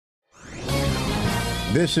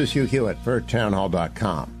This is Hugh Hewitt for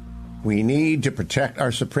townhall.com. We need to protect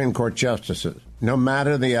our Supreme Court justices, no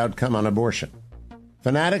matter the outcome on abortion.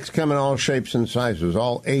 Fanatics come in all shapes and sizes,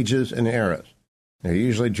 all ages and eras. They're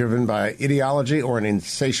usually driven by ideology or an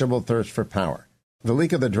insatiable thirst for power. The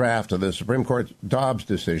leak of the draft of the Supreme Court's Dobbs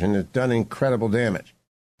decision has done incredible damage,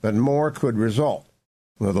 but more could result.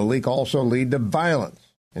 Will the leak also lead to violence,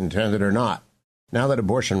 intended or not, now that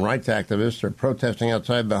abortion rights activists are protesting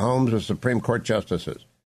outside the homes of Supreme Court justices?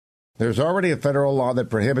 There's already a federal law that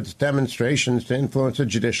prohibits demonstrations to influence a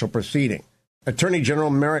judicial proceeding. Attorney General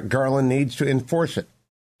Merrick Garland needs to enforce it.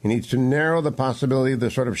 He needs to narrow the possibility of the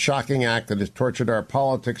sort of shocking act that has tortured our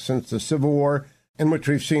politics since the Civil War, and which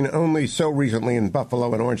we've seen only so recently in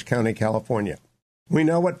Buffalo and Orange County, California. We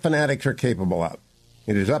know what fanatics are capable of.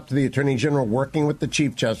 It is up to the Attorney General working with the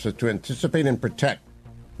Chief Justice to anticipate and protect,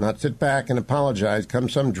 not sit back and apologize come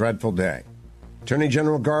some dreadful day. Attorney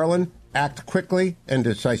General Garland, act quickly and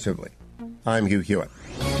decisively. I'm Hugh Hewitt.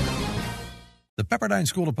 The Pepperdine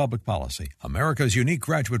School of Public Policy, America's unique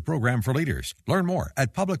graduate program for leaders. Learn more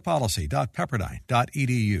at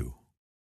publicpolicy.pepperdine.edu.